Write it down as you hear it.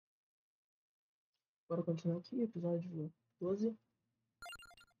Bora continuar aqui, episódio 12.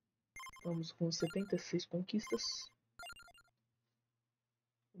 Estamos com 76 conquistas.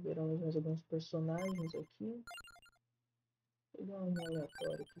 Liberamos mais alguns personagens aqui. Vou pegar um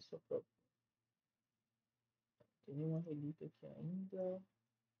aleatório aqui só pra... Tem nenhuma relíquia aqui ainda.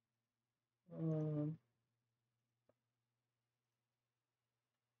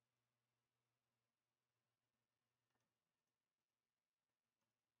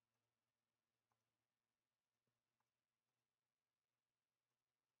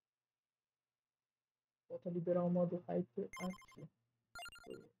 Falta liberar o modo Hyper aqui.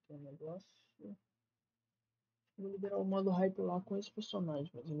 Aqui é um negócio. Vou liberar o modo Hyper lá com esse personagem,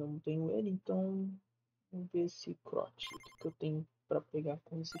 mas ainda não tenho ele, então vamos ver esse Crote. O que eu tenho pra pegar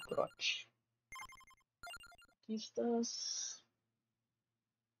com esse Crote? Conquistas.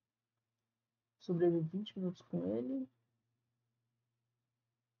 Sobrevive 20 minutos com ele.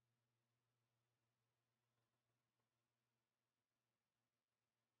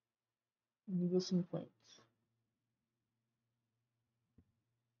 Nível 50.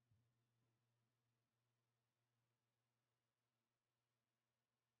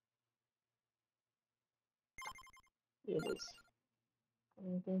 Beleza.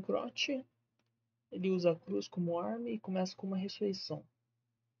 Com o Crote, ele usa a cruz como arma e começa com uma ressurreição.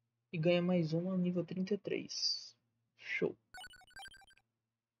 E ganha mais uma no nível 33. Show.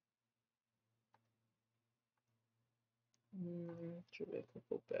 Deixa eu ver qual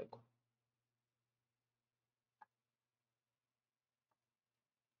que eu pego.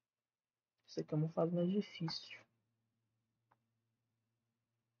 Isso aqui é uma fase mais difícil.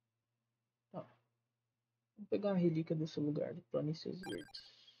 Tá. Vou pegar a relíquia desse lugar, do Planícies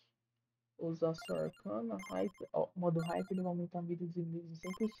Verdes. Vou usar sua arcana, hyper. Modo hyper, ele vai aumentar a vida dos inimigos em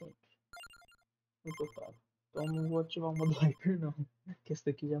 100% no total. Então não vou ativar o modo hyper não, que esse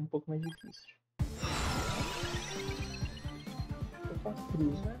daqui já é um pouco mais difícil. Vou com a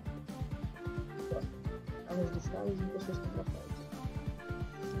cruz, né? Armas listadas e pessoas contratadas.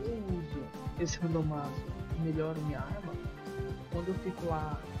 Se eu uso esse randomazo e melhoro minha arma, quando eu fico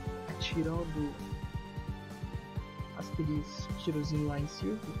lá atirando aqueles tirozinhos lá em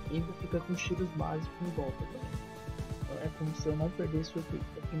círculo, ainda fica com tiros básicos em volta também. Então é como se eu não perdesse o efeito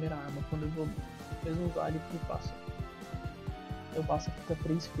da primeira arma quando eu evoluo. Mesmo vale pro pássaro. O pássaro fica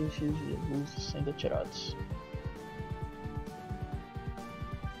 3 feixes de luz sendo atirados.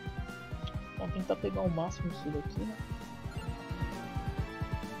 Vamos tentar pegar o máximo disso daqui, né?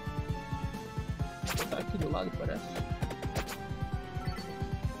 Vou botar aqui do lado, parece.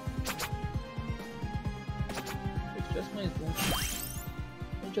 Se tivesse mais um,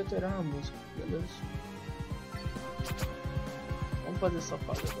 a gente ia alterar a música, beleza? Vamos fazer essa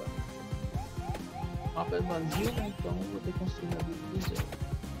fase agora. O mapa é vazio, né? Então eu vou ter que construir minha vida do zero.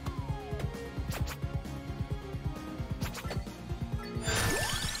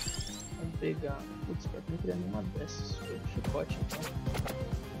 Vamos pegar. Putz, pra não criar nenhuma dessas. Foi um chicote então.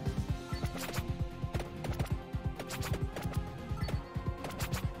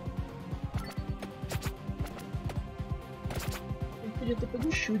 Eu podia ter pego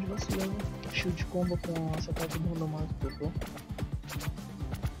o shield vacilando. Shield combo com essa carta do randomazo que eu tô.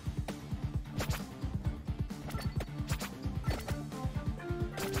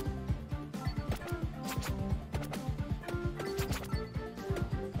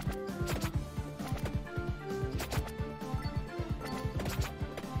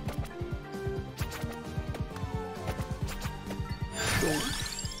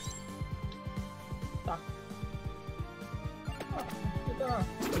 Tá.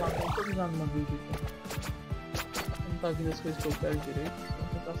 Vou dar uma build aqui. Não tá vindo as coisas que eu quero direito. Vou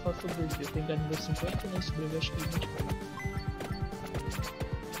tentar só sobreviver. Eu tenho que dar nível 50 e nem sobreviver acho que 20.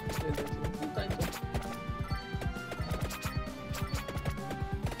 Beleza, vamos tentar então.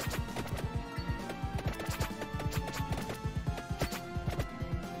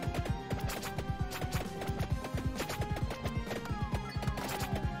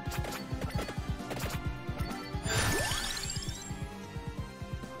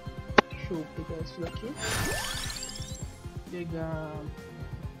 Deixa eu pegar isso daqui. Pegar.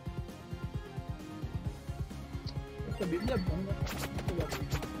 Porque a Bíblia é bom, né? Vou pegar a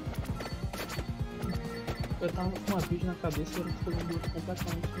Bíblia. Eu tava com uma vídeo na cabeça e eu tô fazendo outro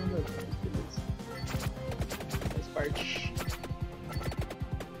completamente nada a ver, beleza. Faz parte.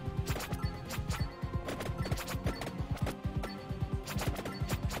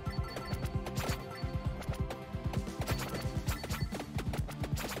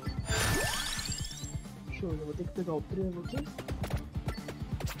 Show, eu vou ter que pegar o trevo aqui.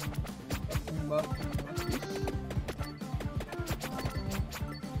 Pra combar com isso.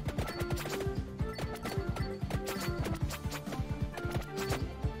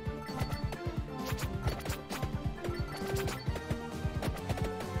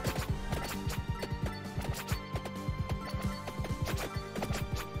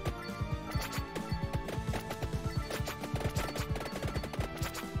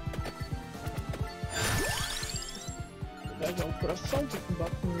 coração pra acabar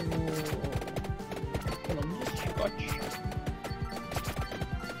com o nome disso, chicote.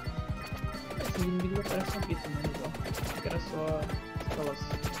 Esses inimigos aparecem aqui também, legal. Acho que era só aquelas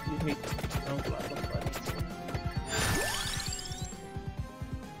não, lá pra fora.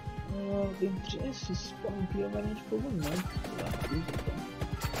 Dentre esses, não cria variante fogo não. Sei lá, cruz então.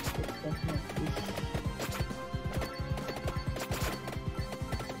 Eu compro uma cruz.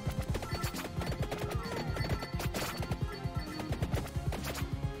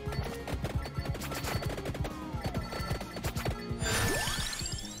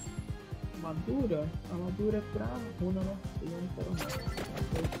 Armadura é pra runa, né? Eu não quero não.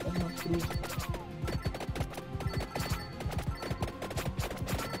 Eu quero uma cruz.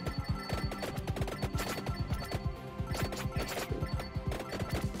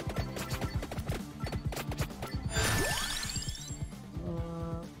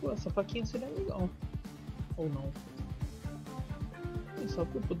 Pô, essa faquinha seria legal. Ou não. Quem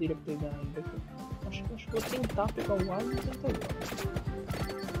sabe que eu poderia pegar ainda. Acho que eu vou tentar pegar o ar e tentar agora.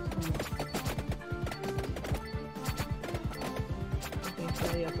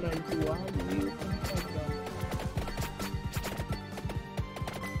 Aí atrás do alho e o computador.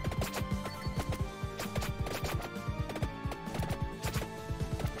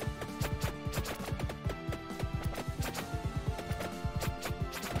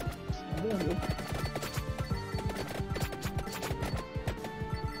 Morreu.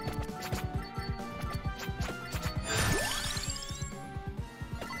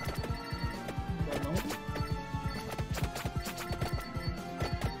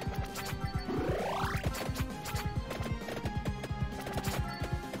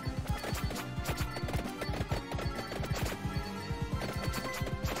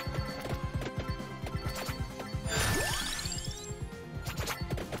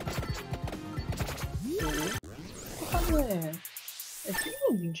 É 15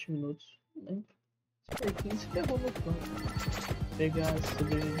 ou 20 minutos? Não lembro. Se for 15, pegou no campo. Pegar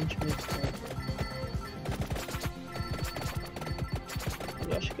sobre 20 minutos.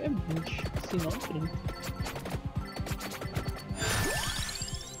 Eu acho que é 20, se não 30.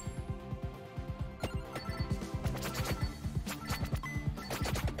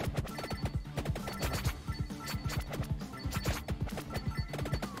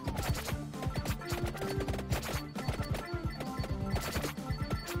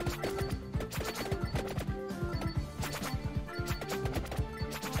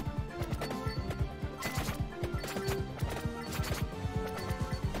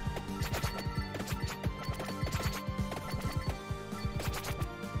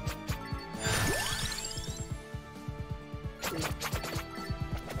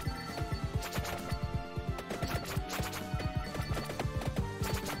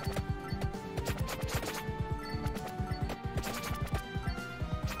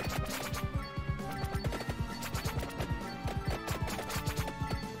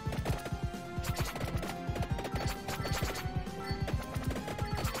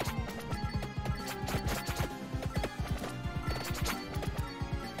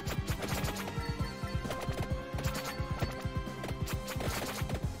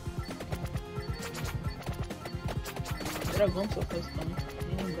 Dragão só faz tanto,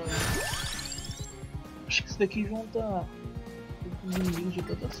 nem lembrava. Acho que isso daqui junta os inimigos de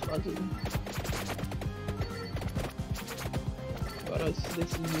todas as fases. Né? Agora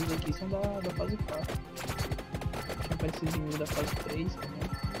esses inimigos aqui são da fase 4. Tinha aparecido os inimigos da fase 3 também.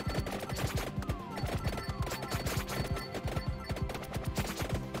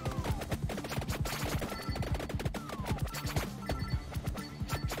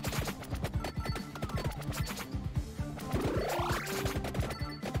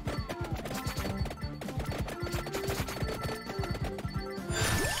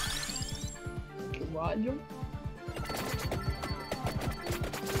 Alho.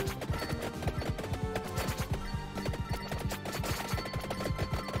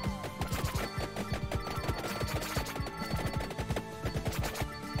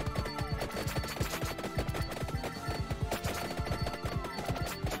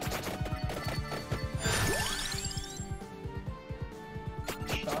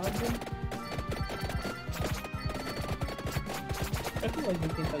 Chave. Será que vai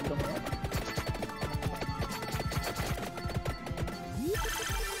vir tentar gravar?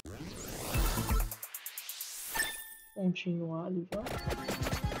 Pontinho alho já.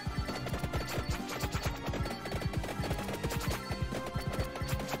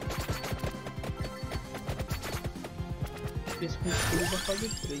 Acho que esse costura vai fazer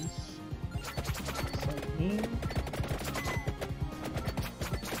 3. Sanguinho.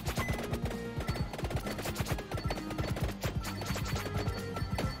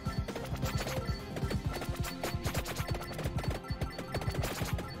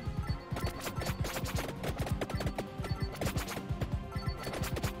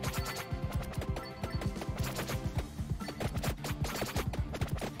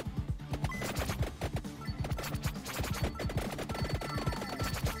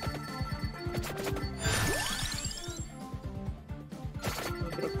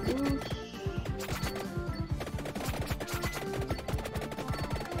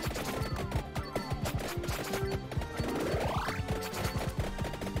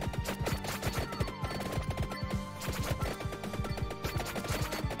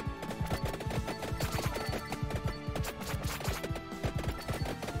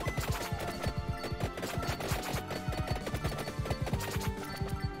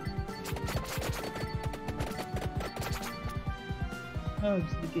 Ah, eu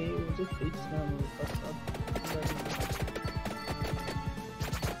desliguei os efeitos, né, no passado.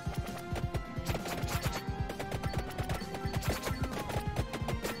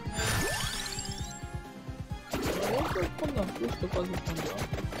 Eu tô na cruz, tô quase fundando.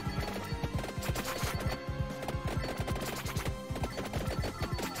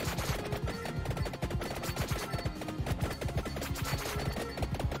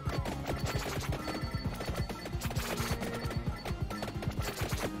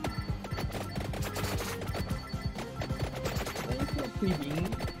 Tranquilinho.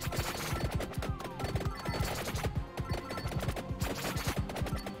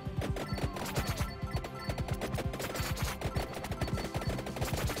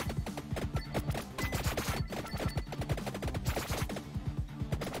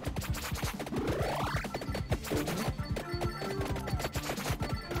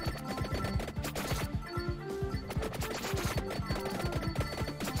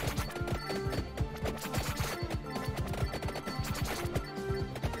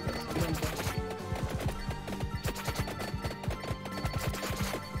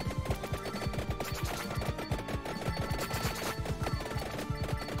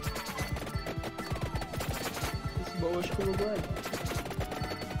 Eu acho que eu vou guardar.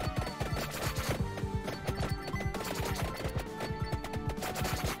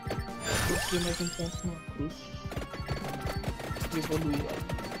 Eu consegui mais um ponto na cruz. E evoluir ela.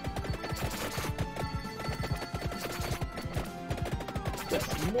 Se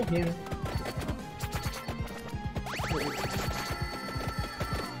assim morrer, né?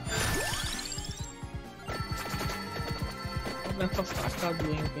 Vou me afastar a casa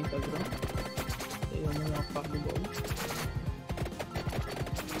em o pentagrama. Eu não apago o baú.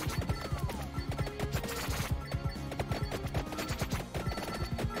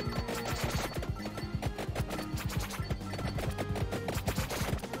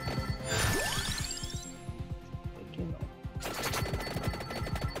 Aqui não.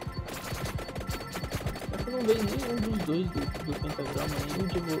 Eu não vejo nenhum dos dois do pentagrama, nem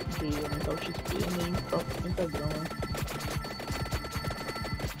de aumentar o XP, nem o próprio pentagrama.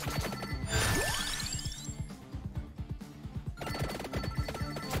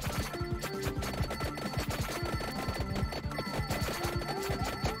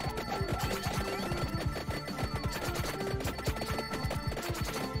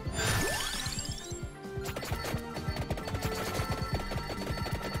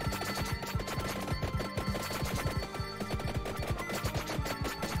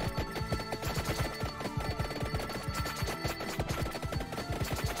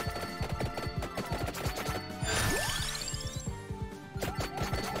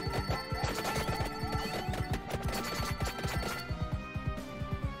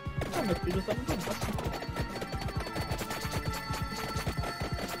 Ah, meu filho tá muito fácil.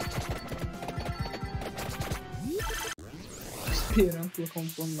 Esperando colocar um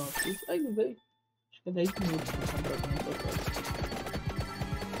plano na frente. Aí, velho. Acho que é 10 minutos pra comprar alguma coisa.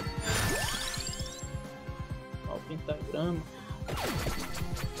 Ó, o pentagrama.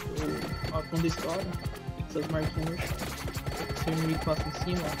 Ó, quando estoura, fica essas marquinhas no chão. Se o inimigo passa em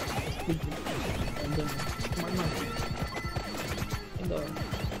cima, ó, explodindo. Andando. Fica mais maluco. Ainda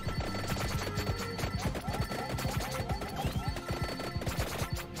hora.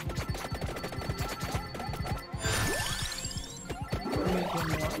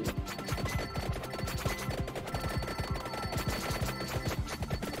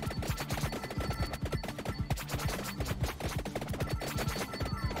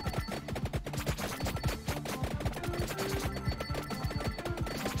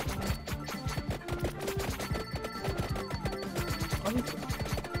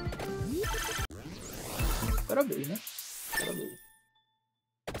 Parabéns, né? Parabéns.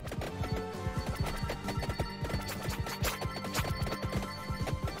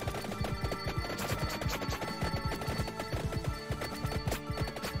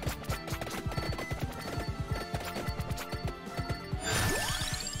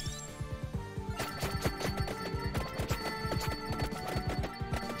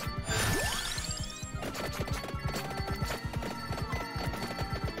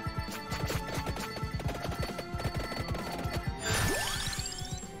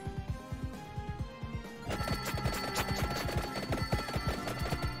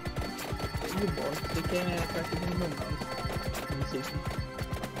 De bosta, isso aqui é a carta do meu mouse. Não sei se.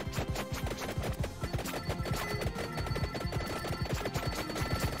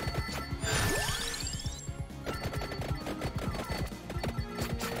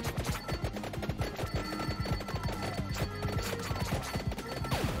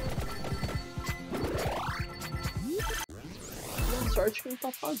 sorte que não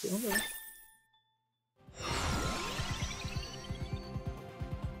tá pagando, né?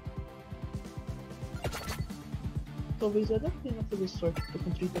 Talvez valha a pena fazer sorte, tô com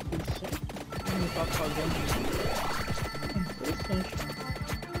 30%. Não tá pagando. Interessante.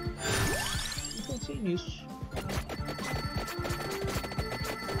 Não pensei nisso.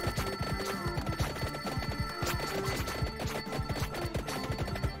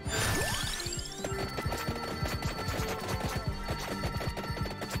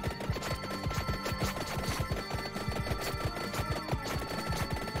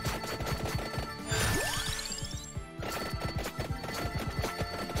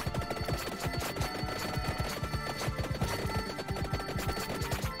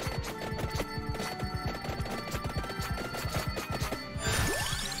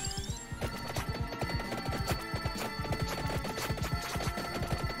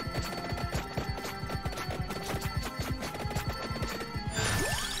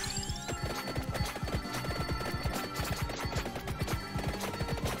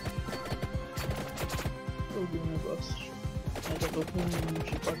 Eu vi um negócio. Eu já tô com um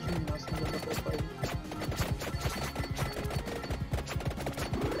chicote no máximo da papai.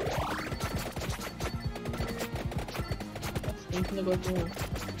 Tem que negócio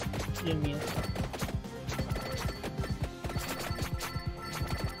de minha.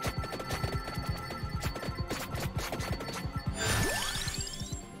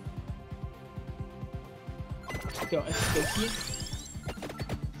 Aqui ó, esse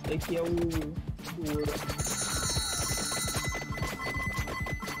daqui é o ouro.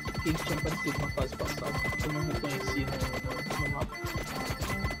 Que tinha aparecido na fase passada, que eu não reconheci no mapa.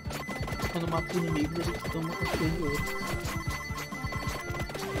 Quando mata inimigos, eles dão uma caixa de ouro.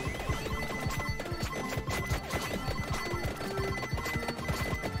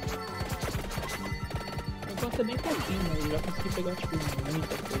 Enquanto é bem pouquinho, mas eu já consegui pegar tipo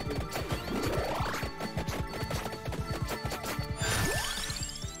muita coisa.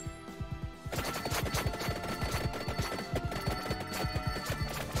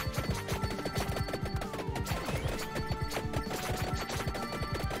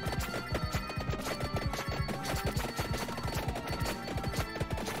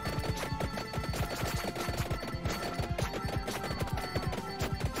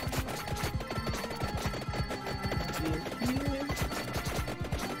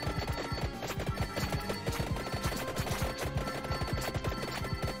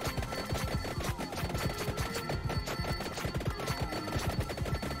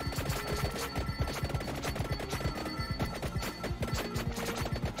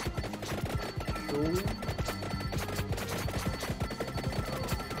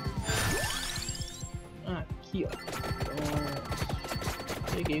 Aqui ó,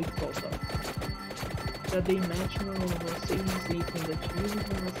 peguei o que faltava. Já dei match no 6 itens ativos e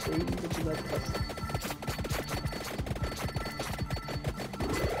no 6 habilidades passivas.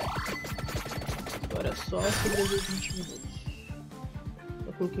 Agora é só sobreviver 20 minutos.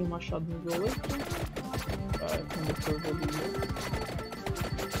 Eu coloquei o machado no nível 8. Quando for vou ligar.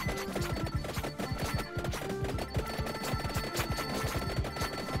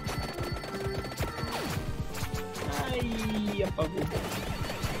 Ai, apagou.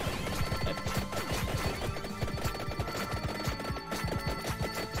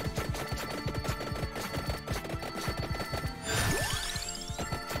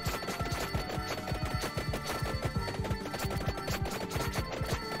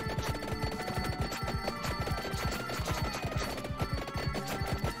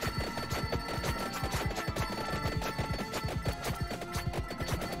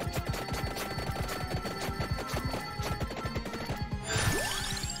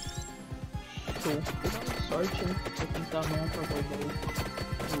 Tô dando sorte, né? Vou tentar não apagar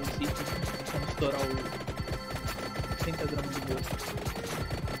os itens. Vamos estourar o 30 gramas de bolsa.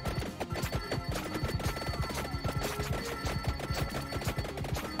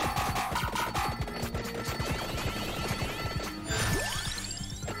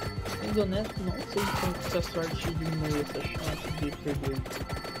 Sendo honesto, não sei se a sorte diminui essa chance de perder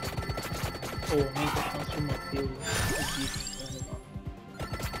ou aumenta a chance de manter os itens.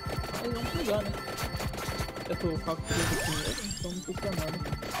 Mas vamos pegar, né? Eu tô capturando o primeiro, então não custa nada.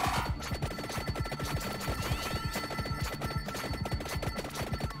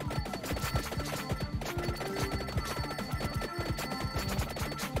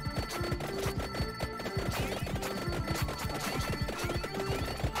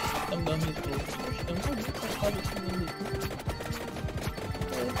 Estamos dando esforço. Estamos muito cansados assim no YouTube.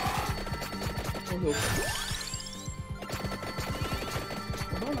 Vamos ver o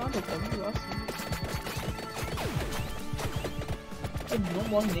que não dá nada, tá vendo lá assim. Ele não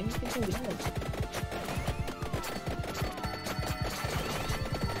morre nem com granada.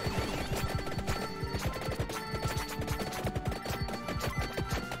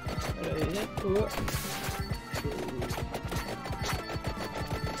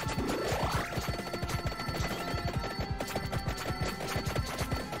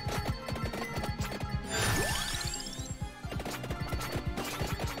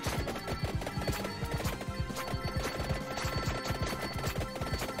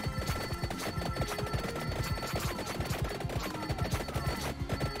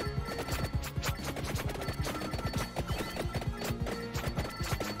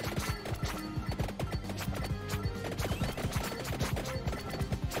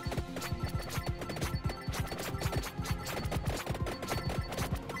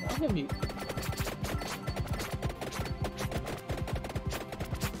 Morre, amigo.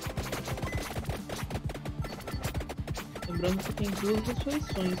 Lembrando que tem 2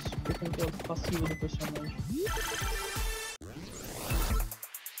 ressurreições por controle passivo do personagem.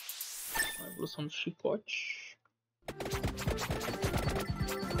 A evolução do chicote.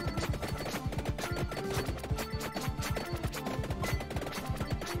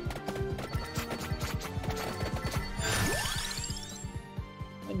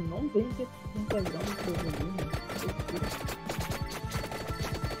 Ele não vem integrar no seu volume.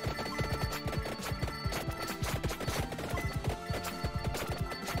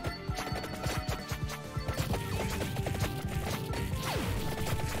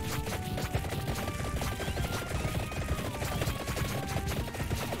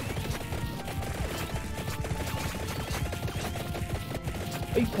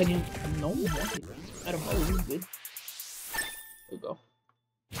 Ai, carinha, não morre. Era uma luz dele. Legal.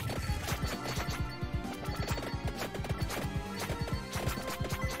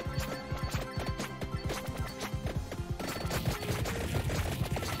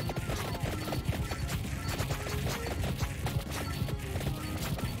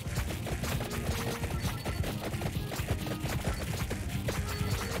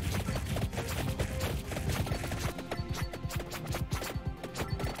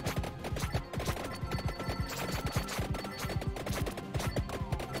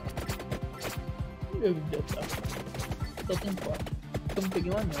 Meu Deus, tá. Só tem 4. Eu não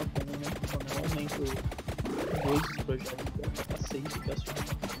peguei um anel também, né? O anel aumenta 2 dos projetos pra 6 de gasto.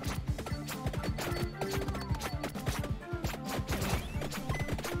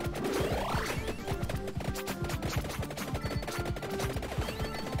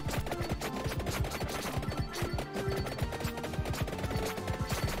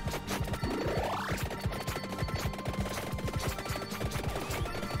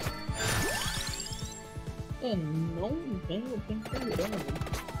 Não venho pentograma.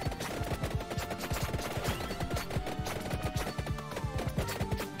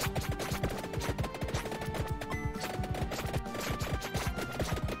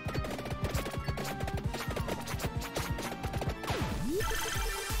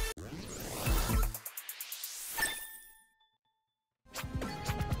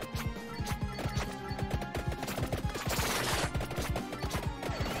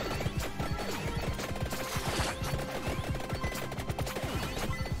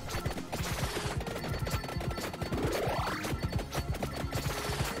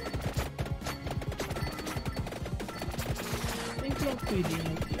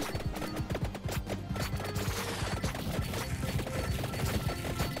 Tranquilinho aqui.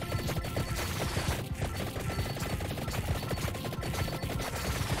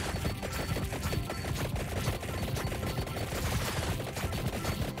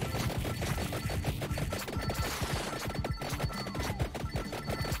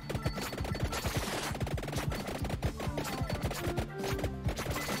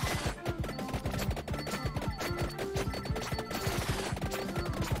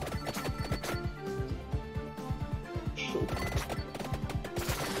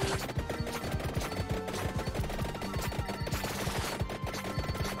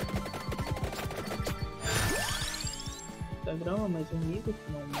 Grama, mais um nível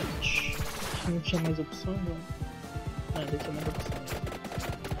finalmente. Acho que não tinha mais opções, não. Ah, deve ter mais opções.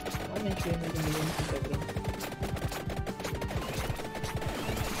 Realmente veio mais um nível no pentagrama.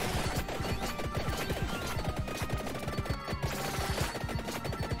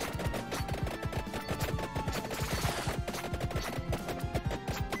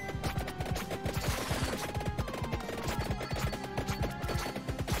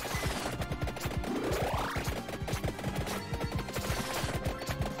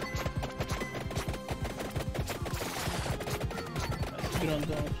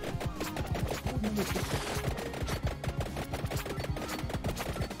 Grandão aqui.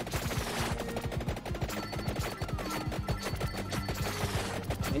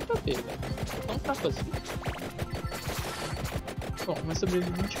 velho. Então tá fazendo. Bom, mas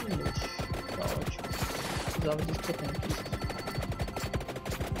sobrevivi 20 minutos. Tá ótimo. Precisava disso pra conquista.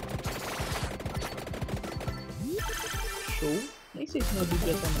 Show. Nem sei se meu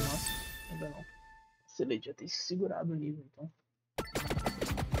vídeo já tá no máximo. Ainda não. Excelente, já tem segurado o nível então.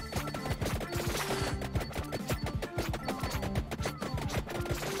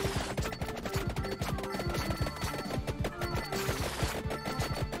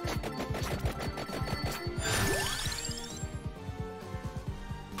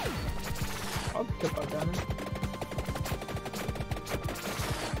 Óbvio que é pagar, né?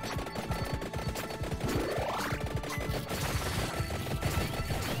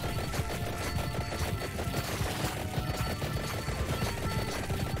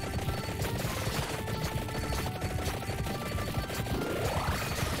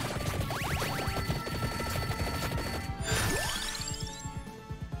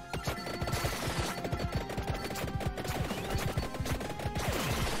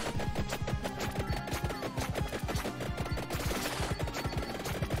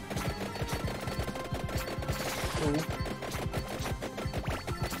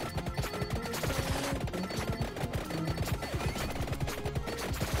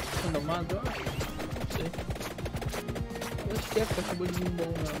 Mago, eu acho. Não sei. Eu acho que é porque acabou de vir um bom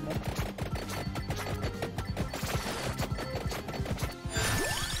normal.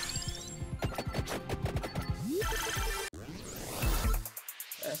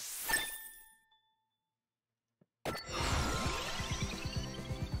 É.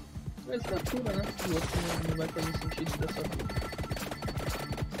 Mas tá tudo, né? O outro não vai fazer sentido dessa vez.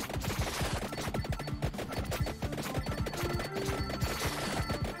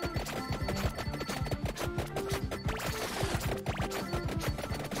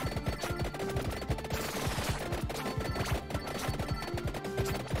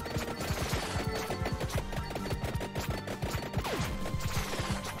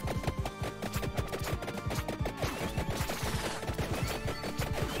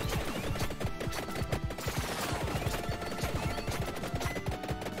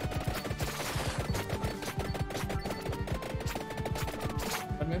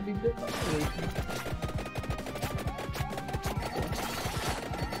 Minha Bíblia tá feita.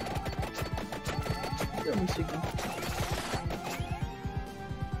 Eu não sei como.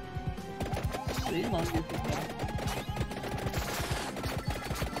 Sei lá onde eu tô.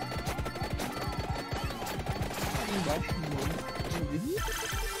 Ali embaixo no olho. Não vi.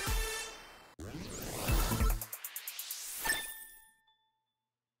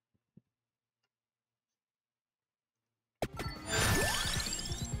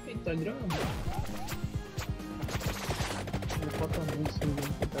 Pentagrama? Vou botar a música no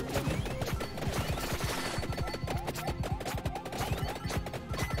pentagrama.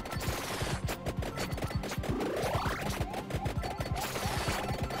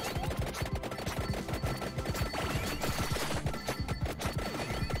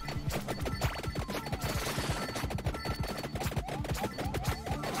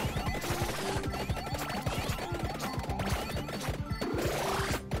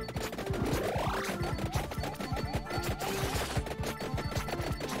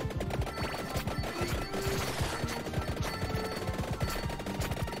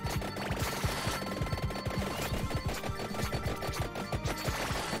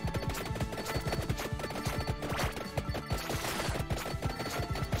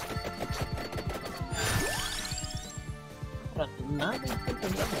 Nada de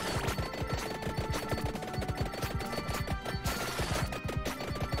pentagrama.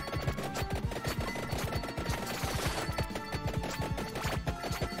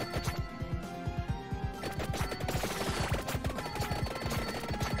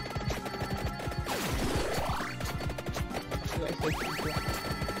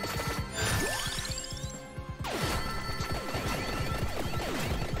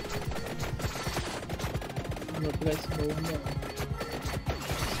 Vou pegar esse baú não.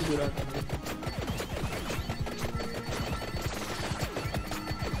 Segurar também.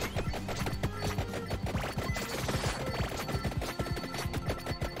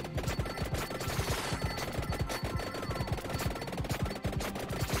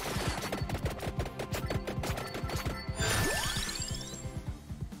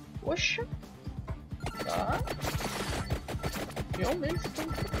 Poxa, tá. Realmente estão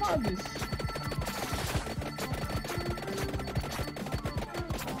ocupados.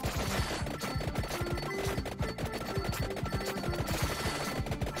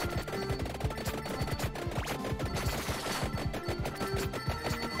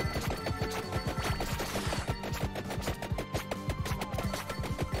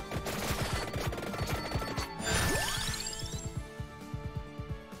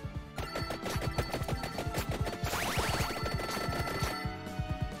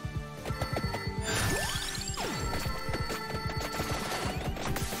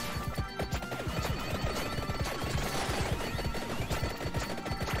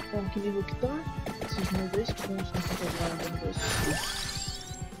 Bom, que nível que tá? Esses níveis que vão se encontrar no 2,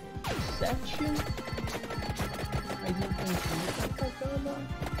 7. Mais um pontinho pra cada.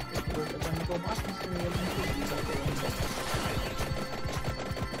 Eu vou pegar nível máximo, se eu não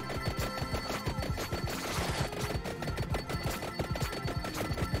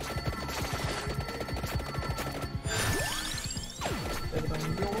pegar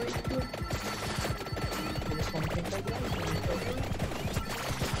nível 8. Eles são 30 graus,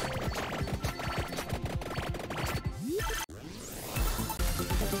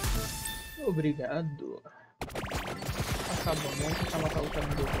 obrigado. Acabou, vamos tentar matar o cara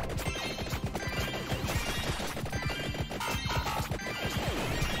do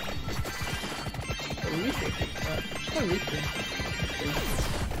Reaper? Acho que é Reaper.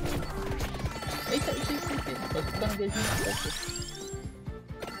 Eita. Pode ficar no gatinho na frente.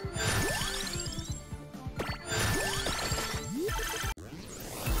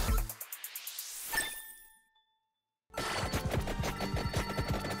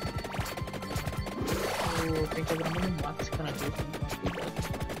 Tem que agramar no mato esse cara dele, cuidado.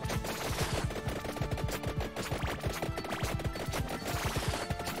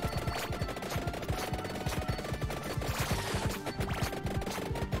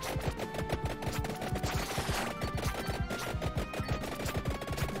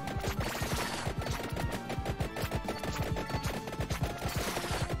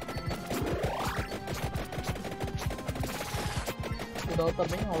 O cooldown tá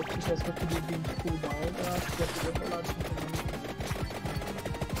bem alto, se tivesse que aquele vídeo de cooldown, eu acho que ia poder rolar assim também.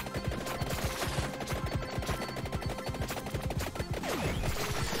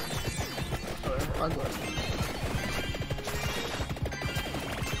 Agora.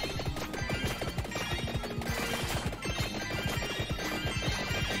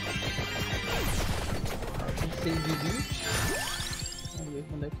 Tem 6 de 20. Vamos ver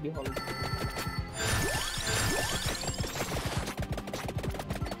quando é que ele rola.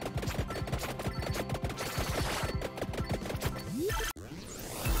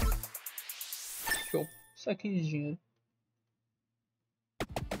 Show. Saquinho de dinheiro.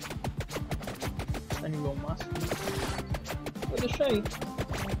 Tá nível máximo. Vou deixar aí.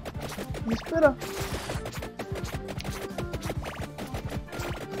 Vou esperar.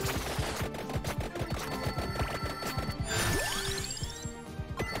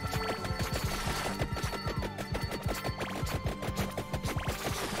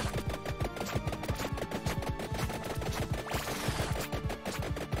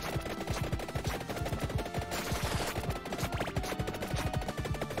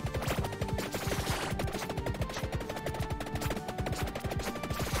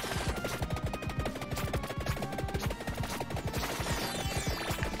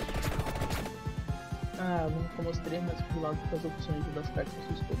 Ah, eu nunca mostrei, mas do lado das opções das cartas que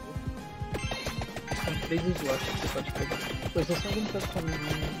você escolheu. São 3 slots que você pode pegar. Pois é, são 20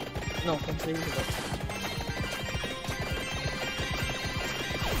 personagens. Não, são 3 slots.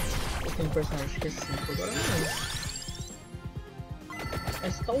 Eu tenho um personagem que é 5, agora não é.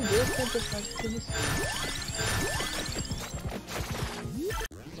 Mas talvez tenha um personagem que seja 5.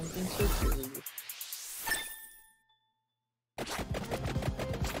 Não tenho certeza disso.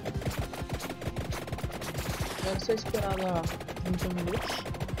 Agora é só esperar lá 30 minutos.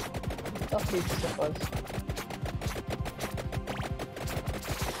 Tá feito essa fase.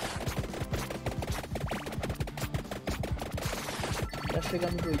 Pra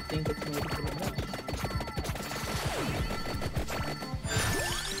chegar no 80 com ele pelo menos.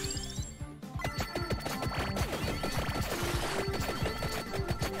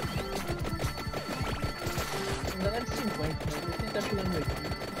 Ainda era 50, né? Vou tentar chegar no 80.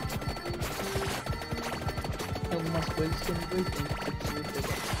 Tem algumas coisas que eu não 80 que eu preciso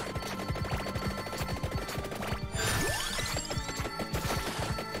pegar.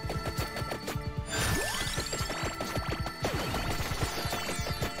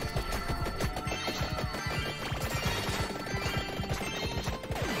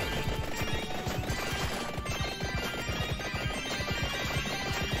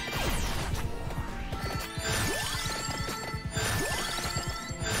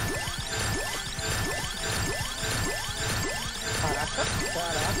 Caraca.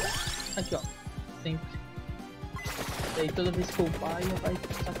 Aqui, ó. Sempre. E aí toda vez que eu upar, ele vai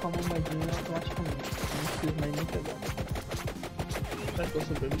sacar uma moedinha automaticamente. Não preciso mais nem pegar. Será que eu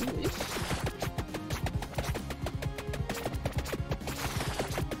sobrevivo a isso?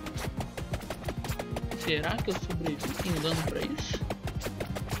 Será que eu sobrevivo? Tem dano pra isso?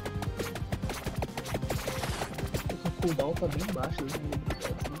 O cooldown tá bem baixo, né?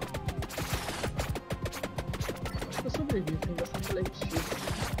 Acho que eu sobrevivo, tem bastante elixir.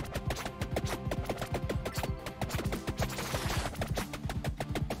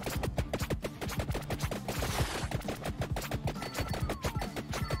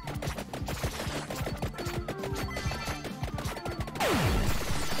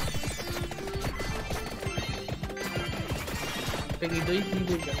 peguei 2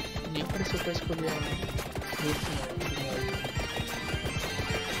 níveis já. Nem apareceu pra escolher o último modo.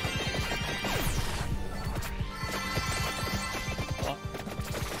 Ó.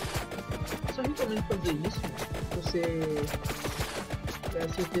 Só recomendo fazer isso se você ter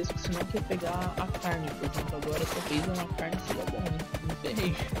certeza que você não quer pegar a carne. Por exemplo, agora talvez uma carne seria bom, né? Não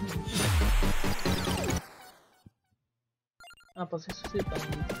ferrei. Ah, posso ressuscitar,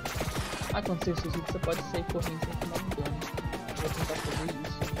 né? Ah, quando você ressuscita, você pode sair correndo sem tomar um dano. Vou tentar fazer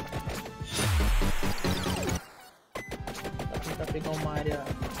isso. Vou tentar pegar uma área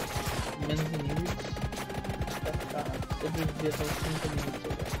menos inimigos pra ficar sobreviver até os 30 minutos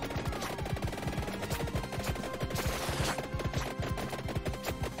agora.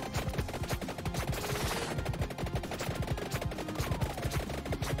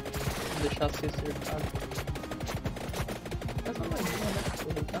 Vou deixar ser cercado. Essa magia, né?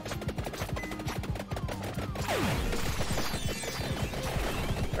 Aproveitar.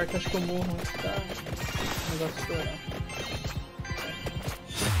 Pior que acho que eu morro antes da o negócio estourar.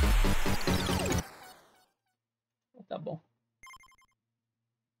 Tá bom.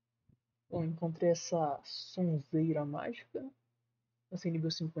 Bom, encontrei essa sonzeira mágica. Passei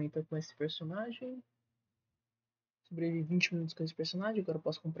nível 50 com esse personagem. Sobrevivi 20 minutos com esse personagem. Agora eu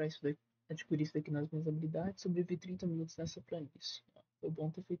posso comprar isso daqui, adquirir isso daqui nas minhas habilidades. Sobrevivi 30 minutos nessa planície. Foi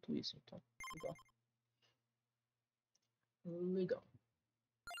bom ter feito isso, então. Legal. Legal.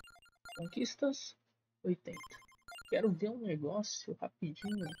 Conquistas 80. Quero ver um negócio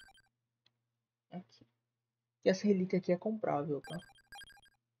rapidinho. Aqui. E essa relíquia aqui é comprável, tá?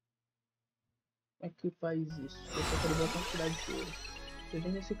 Como é que faz isso? Eu só quero ver a quantidade de ouro. Você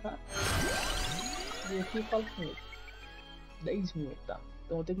vem nesse cara. E aqui eu falo com ele. 10 mil, tá?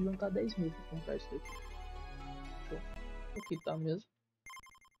 Então eu tenho que juntar 10 mil pra comprar isso daqui. Show. Aqui tá mesmo.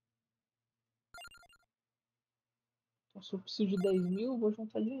 Então se eu preciso de 10 mil, eu vou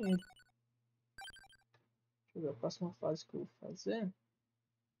juntar dinheiro. Deixa eu ver a próxima fase que eu vou fazer.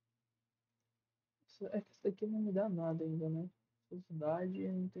 É que essa daqui não me dá nada ainda, né? Velocidade,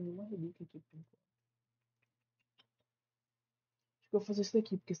 não tem nenhuma relíquia aqui por enquanto. Acho que eu vou fazer isso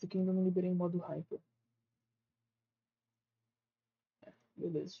daqui, porque esse daqui eu ainda não liberei em modo Hyper.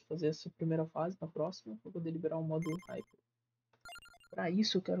 Beleza, vou fazer essa primeira fase, na próxima eu vou poder liberar o modo Hyper. Pra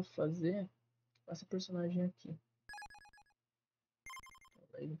isso eu quero fazer essa personagem aqui.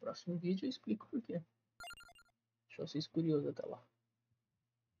 Aí no próximo vídeo eu explico por quê. Deixa vocês curiosos até lá.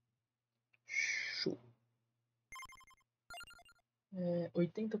 Show.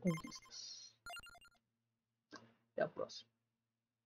 80 conquistas. Até a próxima.